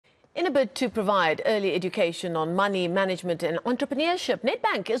In a bid to provide early education on money management and entrepreneurship,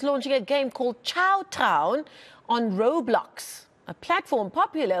 Nedbank is launching a game called Chow Town on Roblox, a platform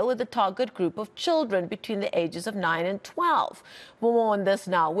popular with a target group of children between the ages of 9 and 12. For more on this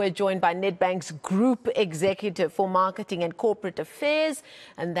now, we're joined by Nedbank's Group Executive for Marketing and Corporate Affairs,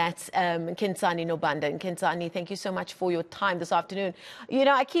 and that's Khensani Nobanda. And Khensani, thank you so much for your time this afternoon. You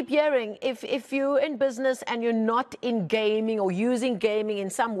know, I keep hearing if you're in business and you're not in gaming or using gaming in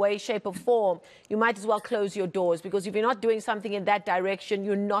some way, shape or form, you might as well close your doors, because if you're not doing something in that direction,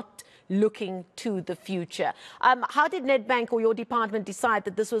 you're not looking to the future. How did Nedbank or your department decide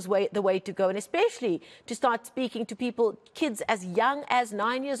that this was the way to go, and especially to start speaking to people, kids as young as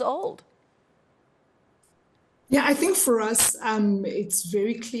 9 years old? Yeah, I think for us, it's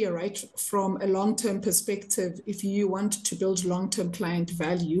very clear, right? From a long-term perspective, if you want to build long-term client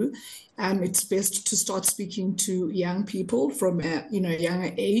value, it's best to start speaking to young people from a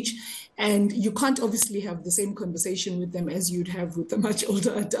younger age. And you can't obviously have the same conversation with them as you'd have with a much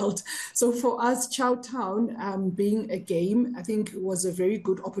older adult. So for us, Chow Town, being a game, I think was a very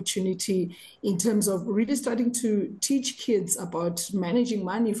good opportunity in terms of really starting to teach kids about managing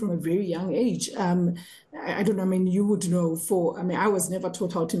money from a very young age. I don't know, I mean, you would know I was never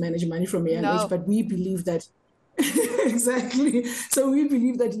taught how to manage money from a young age, but we believe that exactly. So we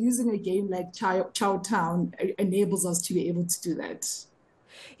believe that using a game like Chow Town enables us to be able to do that.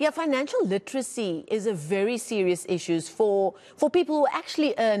 Yeah, financial literacy is a very serious issue for people who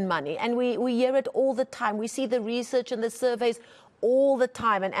actually earn money. And we hear it all the time. We see the research and the surveys all the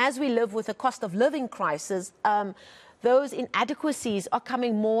time. And as we live with a cost of living crisis, those inadequacies are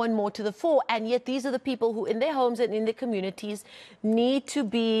coming more and more to the fore. And yet these are the people who in their homes and in their communities need to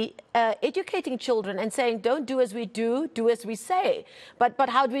be educating children and saying, don't do as we do, do as we say. But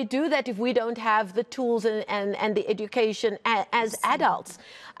how do we do that if we don't have the tools and the education as adults?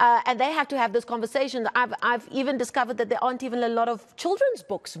 And they have to have this conversation. I've even discovered that there aren't even a lot of children's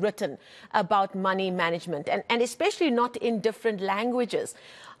books written about money management, and especially not in different languages.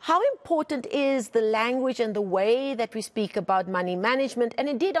 How important is the language and the way that we speak about money management and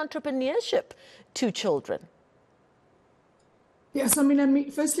indeed entrepreneurship to children? Yes, I mean,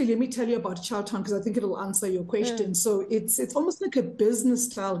 firstly, let me tell you about Chow Town, because I think it'll answer your question. So it's almost like a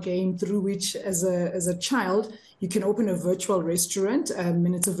business-style game through which, as a child, you can open a virtual restaurant.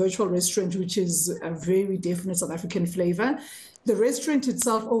 And it's a virtual restaurant which is a very definite South African flavor. The restaurant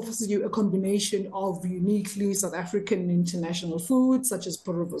itself offers you a combination of uniquely South African and international foods, such as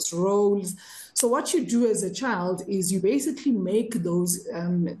boerewors rolls. So what you do as a child is you basically make those,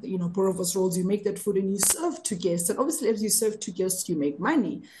 boerewors rolls, you make that food and you serve to guests. And obviously, as you serve to guests, you make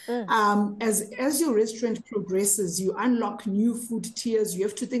money. As your restaurant progresses, you unlock new food tiers. You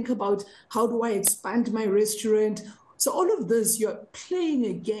have to think about, how do I expand my restaurant? So all of this, you're playing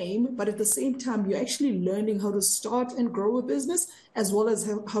a game, but at the same time, you're actually learning how to start and grow a business, as well as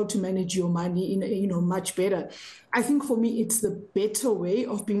how to manage your money in much better. I think for me, it's the better way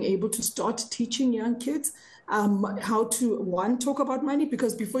of being able to start teaching young kids how to, one, talk about money,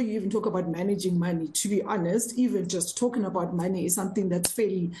 because before you even talk about managing money, to be honest, even just talking about money is something that's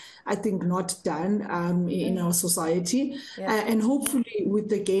fairly, I think, not done in our society. And hopefully with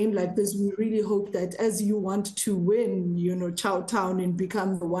the game like this, we really hope that as you want to win, Chow Town and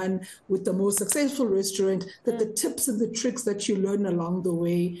become the one with the most successful restaurant, that the tips and the tricks that you learn along the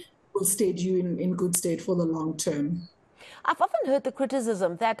way will stead you in good state for the long term. I've often heard the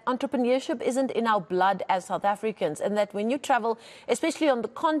criticism that entrepreneurship isn't in our blood as South Africans, and that when you travel, especially on the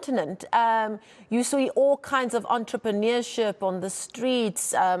continent, you see all kinds of entrepreneurship on the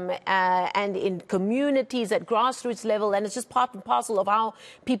streets and in communities at grassroots level, and it's just part and parcel of how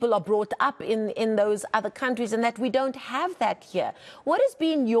people are brought up in those other countries, and that we don't have that here. What has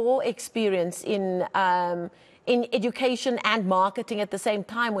been your experience in education and marketing at the same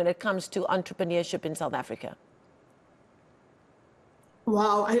time when it comes to entrepreneurship in South Africa?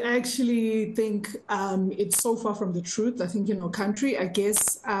 Wow, I actually think it's so far from the truth. I think in our country, I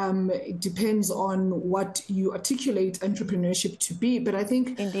guess it depends on what you articulate entrepreneurship to be. But I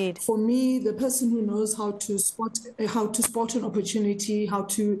think Indeed, for me, the person who knows how to spot an opportunity, how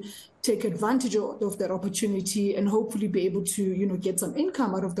to take advantage of that opportunity and hopefully be able to, get some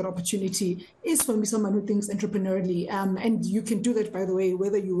income out of that opportunity is for me someone who thinks entrepreneurially. And you can do that, by the way,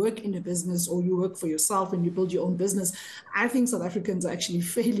 whether you work in a business or you work for yourself and you build your own business. I think South Africans are actually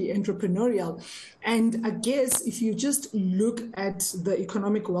fairly entrepreneurial. And I guess if you just look at the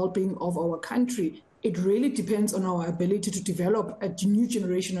economic well-being of our country, it really depends on our ability to develop a new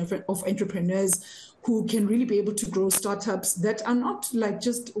generation of entrepreneurs who can really be able to grow startups that are not like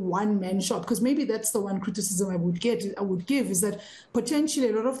just one-man shop. Because maybe that's the one criticism I would give is that potentially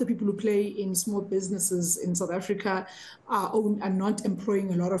a lot of the people who play in small businesses in South Africa are not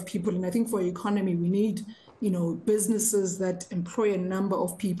employing a lot of people. And I think for our economy, we need businesses that employ a number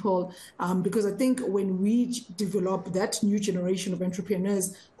of people, because I think when we develop that new generation of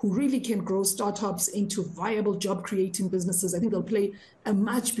entrepreneurs who really can grow startups into viable job-creating businesses, I think they'll play a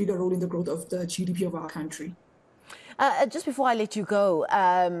much bigger role in the growth of the GDP of our country. Just before I let you go,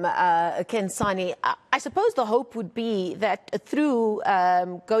 Khensani, I suppose the hope would be that through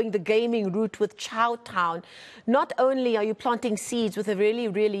going the gaming route with Chow Town, not only are you planting seeds with a really,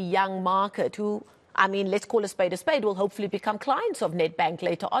 really young market who, I mean, let's call a spade, will hopefully become clients of Nedbank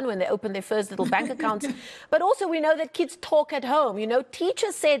later on when they open their first little bank accounts. But also we know that kids talk at home.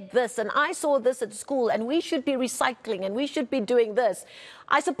 Teacher said this and I saw this at school and we should be recycling and we should be doing this.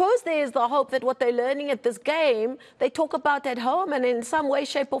 I suppose there is the hope that what they're learning at this game, they talk about at home and in some way,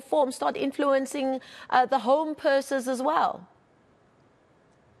 shape or form start influencing the home purses as well.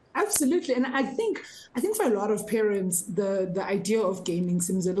 Absolutely. And I think for a lot of parents, the idea of gaming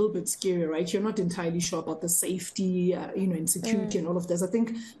seems a little bit scary, right? You're not entirely sure about the safety, and security and all of this. I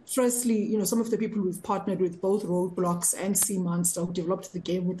think, firstly, some of the people we've partnered with, both Roblox and eNCA, who developed the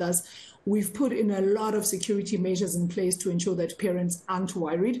game with us, we've put in a lot of security measures in place to ensure that parents aren't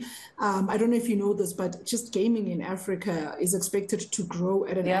worried. I don't know if you know this, but just gaming in Africa is expected to grow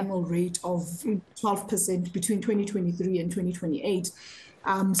at an annual rate of 12% between 2023 and 2028.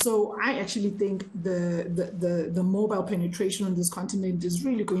 So I actually think the mobile penetration on this continent is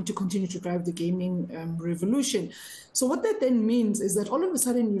really going to continue to drive the gaming revolution. So what that then means is that all of a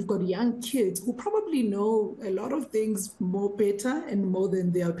sudden you've got young kids who probably know a lot of things better and more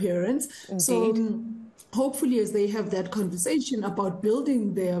than their parents. Indeed. So hopefully, as they have that conversation about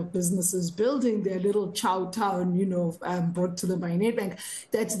building their businesses, building their little Chow Town, brought to them by Nedbank,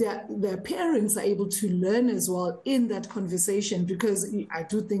 that their parents are able to learn as well in that conversation. Because I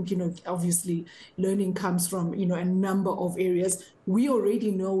do think, obviously learning comes from, a number of areas. We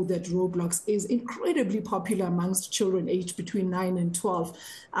already know that Roblox is incredibly popular amongst children aged between 9 and 12.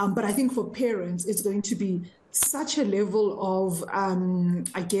 But I think for parents, it's going to be such a level of,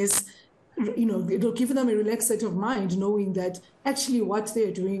 it'll give them a relaxed state of mind, knowing that actually what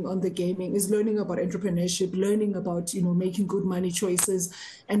they're doing on the gaming is learning about entrepreneurship, learning about, making good money choices,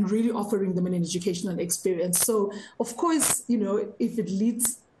 and really offering them an educational experience. So, of course, if it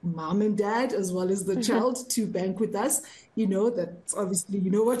leads mom and dad as well as the child to bank with us, that's obviously,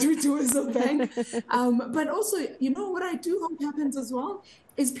 what we do as a bank. But also, what I do hope happens as well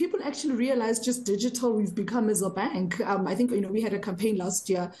is people actually realize just digital we've become as a bank. I think, we had a campaign last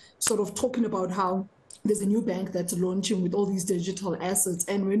year sort of talking about how there's a new bank that's launching with all these digital assets.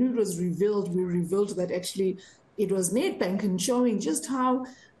 And when it was revealed, we revealed that actually it was Nedbank, and showing just how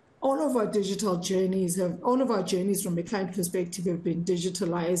all of our journeys from a client perspective have been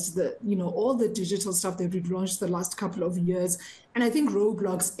digitalized. All the digital stuff that we've launched the last couple of years. And I think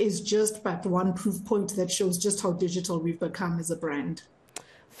Roblox is just but one proof point that shows just how digital we've become as a brand.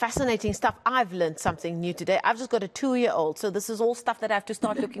 Fascinating stuff. I've learned something new today. I've just got a 2-year-old, so this is all stuff that I have to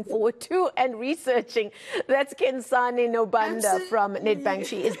start looking forward to and researching. That's Khensani Nobanda from Nedbank.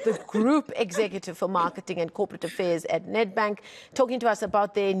 She is the Group Executive for Marketing and Corporate Affairs at Nedbank, talking to us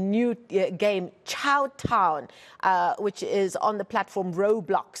about their new game, Chow Town, which is on the platform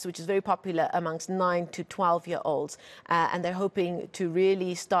Roblox, which is very popular amongst 9 to 12-year-olds. And they're hoping to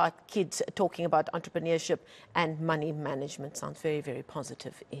really start kids talking about entrepreneurship and money management. Sounds very, very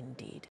positive indeed.